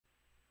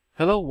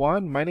Hello,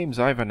 Juan. My name's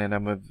Ivan, and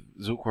I'm with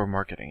Zucor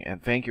Marketing.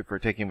 And thank you for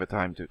taking the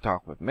time to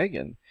talk with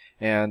Megan.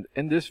 And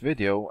in this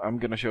video, I'm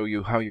going to show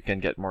you how you can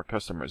get more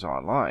customers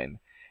online.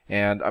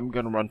 And I'm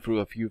going to run through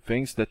a few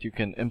things that you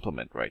can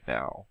implement right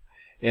now.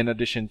 In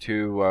addition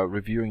to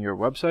reviewing your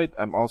website,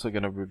 I'm also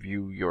going to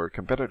review your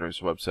competitor's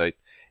website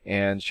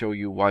and show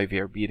you why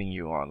they're beating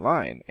you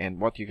online and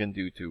what you can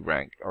do to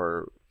rank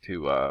or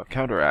to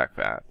counteract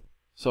that.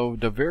 So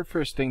the very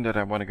first thing that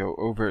I want to go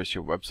over is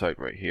your website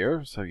right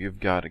here. So you've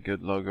got a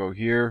good logo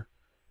here,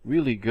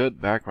 really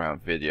good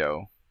background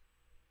video,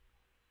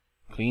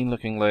 clean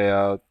looking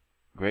layout,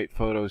 great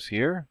photos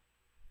here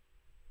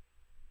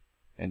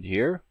and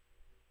here,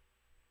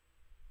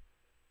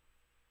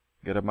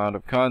 good amount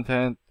of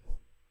content,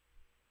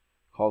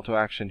 call to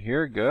action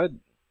here, good.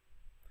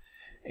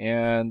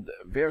 And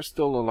there's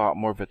still a lot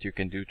more that you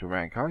can do to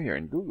rank higher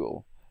in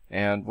Google.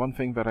 And one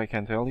thing that I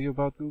can tell you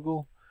about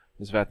Google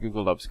is that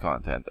Google loves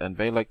content, and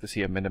they like to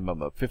see a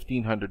minimum of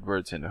 1,500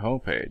 words in the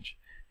homepage,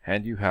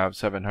 and you have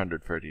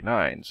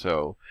 739,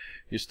 so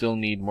you still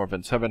need more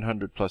than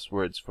 700 plus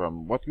words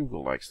from what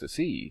Google likes to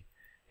see.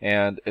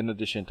 And in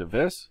addition to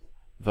this,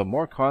 the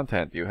more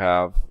content you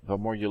have, the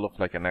more you look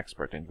like an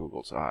expert in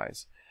Google's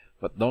eyes.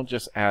 But don't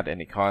just add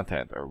any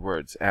content or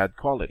words, add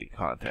quality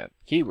content,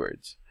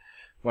 keywords.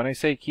 When I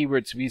say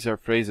keywords, these are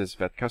phrases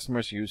that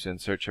customers use in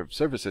search of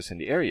services in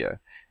the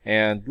area,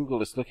 and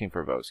Google is looking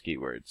for those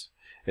keywords.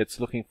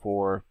 It's looking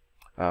for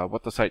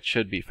what the site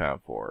should be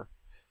found for.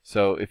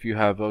 So if you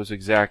have those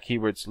exact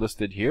keywords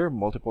listed here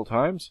multiple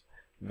times,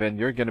 then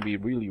you're going to be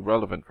really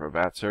relevant for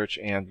that search,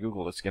 and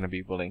Google is going to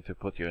be willing to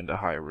put you into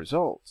higher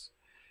results.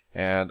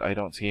 And I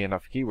don't see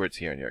enough keywords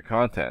here in your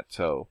content,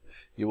 so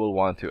you will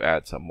want to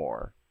add some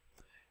more.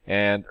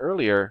 And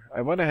earlier,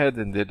 I went ahead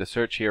and did a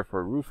search here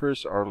for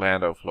roofers,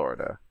 Orlando,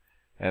 Florida.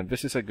 And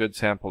this is a good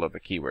sample of a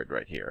keyword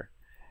right here.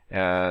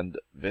 And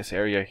this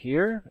area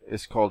here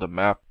is called a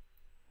map.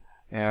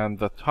 And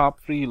the top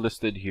 3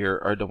 listed here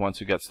are the ones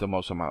who gets the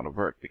most amount of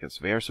work because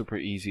they are super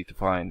easy to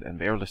find and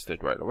they're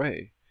listed right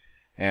away.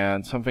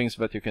 And some things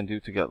that you can do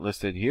to get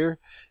listed here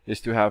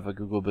is to have a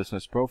Google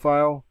business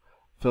profile,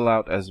 fill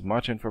out as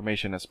much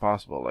information as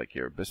possible like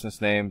your business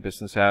name,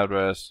 business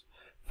address,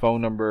 phone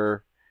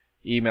number,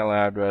 email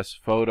address,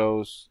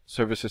 photos,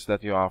 services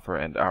that you offer,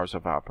 and hours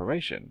of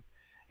operation.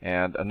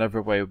 And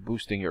another way of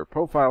boosting your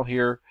profile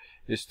here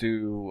is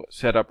to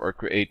set up or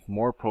create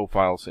more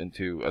profiles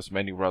into as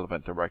many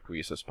relevant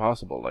directories as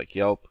possible, like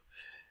Yelp,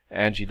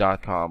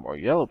 Angie.com, or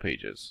Yellow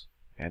Pages.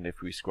 And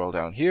if we scroll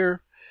down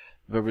here,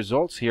 the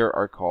results here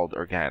are called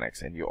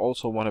organics, and you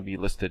also want to be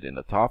listed in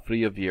the top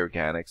 3 of the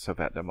organics so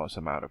that the most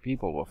amount of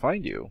people will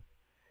find you.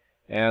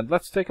 And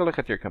let's take a look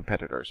at your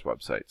competitor's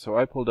website. So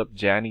I pulled up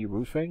Janney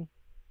Roofing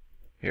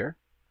here.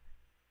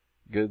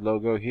 Good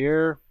logo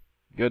here,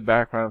 good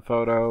background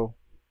photo,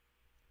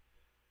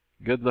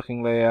 good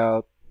looking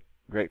layout,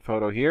 great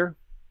photo here,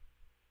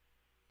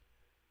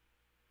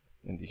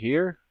 and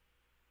here,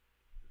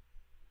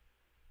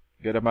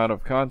 good amount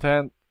of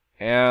content,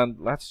 and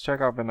let's check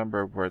out the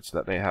number of words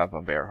that they have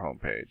on their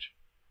homepage.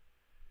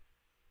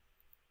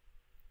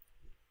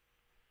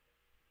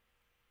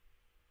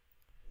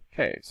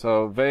 Okay,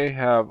 so they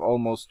have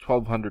almost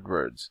 1,200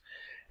 words,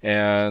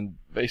 and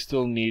they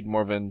still need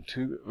more than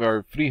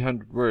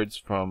 300 words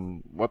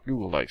from what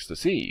Google likes to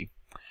see.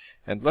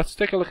 And let's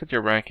take a look at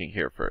your ranking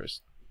here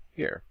first.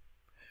 Here.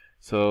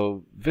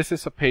 So this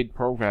is a paid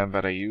program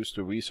that I use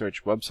to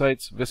research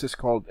websites. This is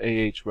called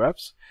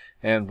Ahrefs,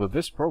 and with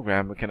this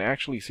program we can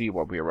actually see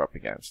what we are up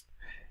against.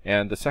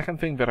 And the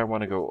second thing that I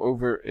want to go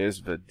over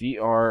is the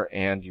DR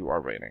and UR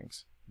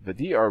ratings. The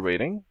DR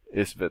rating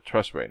is the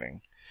trust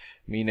rating,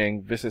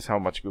 meaning this is how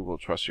much Google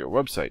trusts your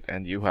website,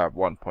 and you have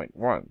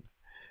 1.1.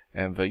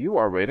 And the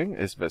UR rating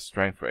is the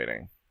strength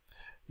rating,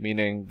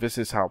 meaning this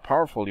is how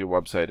powerful your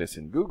website is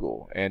in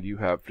Google, and you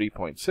have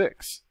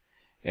 3.6.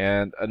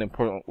 And an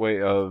important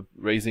way of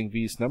raising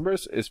these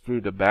numbers is through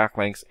the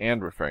backlinks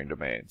and referring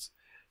domains.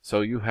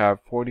 So you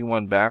have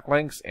 41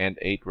 backlinks and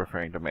 8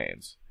 referring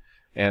domains.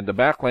 And the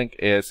backlink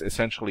is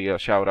essentially a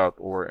shout out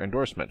or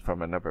endorsement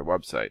from another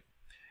website.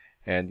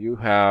 And you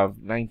have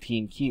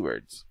 19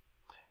 keywords.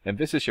 And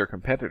this is your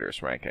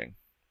competitor's ranking.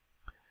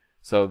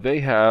 So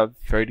they have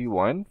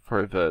 31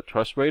 for the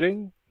trust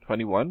rating,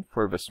 21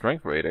 for the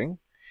strength rating,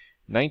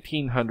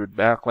 1,900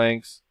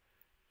 backlinks,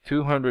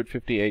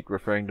 258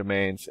 referring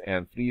domains,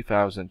 and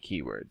 3,000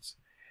 keywords.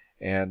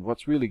 And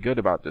what's really good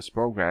about this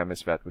program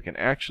is that we can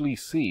actually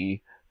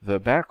see the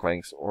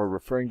backlinks or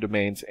referring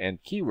domains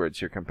and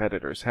keywords your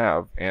competitors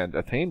have and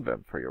attain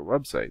them for your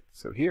website.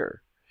 So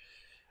here,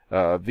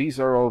 these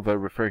are all the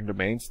referring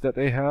domains that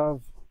they have.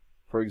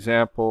 For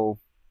example,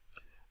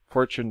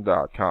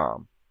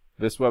 Fortune.com.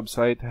 This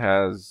website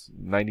has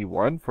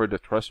 91 for the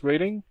trust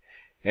rating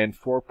and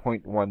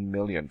 4.1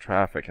 million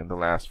traffic in the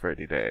last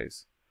 30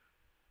 days.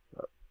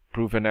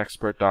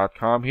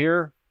 ProvenExpert.com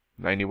here,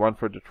 91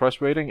 for the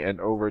trust rating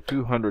and over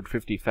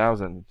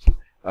 250,000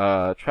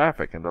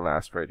 traffic in the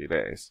last 30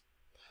 days.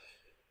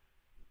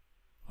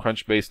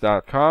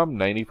 Crunchbase.com,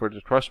 90 for the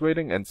trust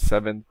rating, and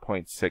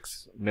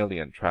 7.6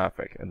 million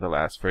traffic in the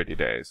last 30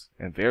 days.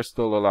 And there's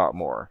still a lot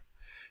more.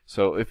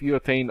 So if you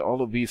attain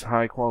all of these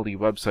high quality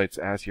websites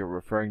as your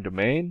referring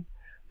domain,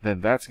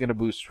 then that's going to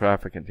boost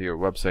traffic into your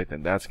website,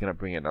 and that's going to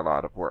bring in a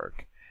lot of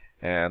work.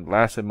 And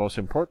last and most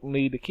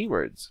importantly, the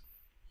keywords.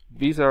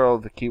 These are all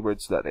the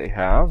keywords that they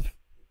have.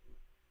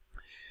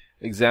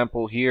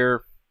 Example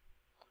here,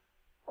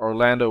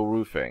 Orlando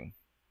Roofing.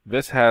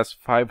 This has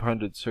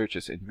 500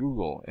 searches in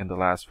Google in the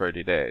last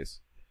 30 days.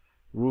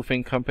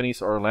 Roofing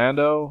Companies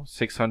Orlando,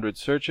 600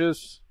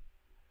 searches.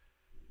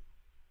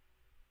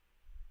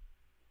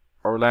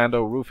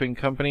 Orlando Roofing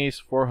Companies,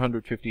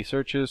 450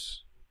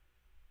 searches.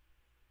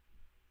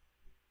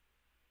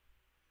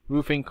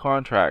 Roofing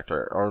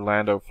Contractor,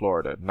 Orlando,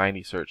 Florida,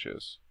 90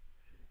 searches.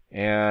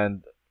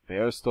 And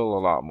there's still a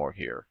lot more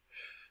here.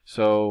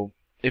 So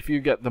if you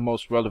get the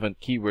most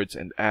relevant keywords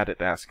and add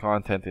it as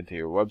content into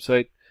your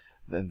website,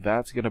 then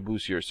that's going to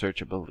boost your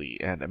searchability.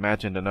 And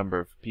imagine the number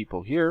of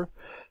people here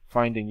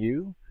finding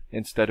you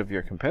instead of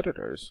your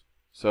competitors.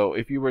 So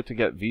if you were to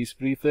get these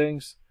three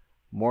things,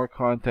 more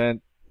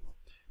content,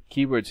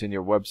 keywords in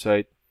your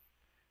website,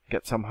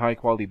 get some high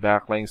quality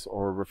backlinks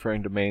or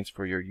referring domains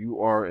for your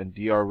UR and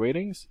DR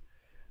ratings,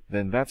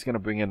 then that's going to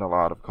bring in a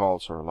lot of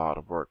calls or a lot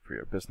of work for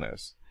your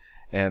business.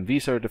 And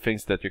these are the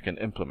things that you can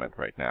implement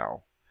right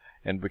now.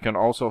 And we can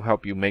also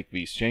help you make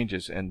these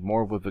changes and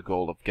more with the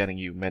goal of getting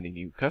you many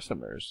new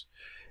customers.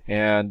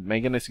 And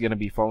Megan is going to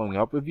be following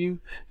up with you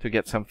to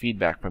get some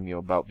feedback from you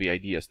about the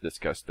ideas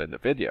discussed in the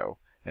video.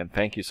 And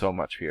thank you so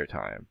much for your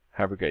time.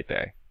 Have a great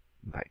day.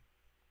 Bye.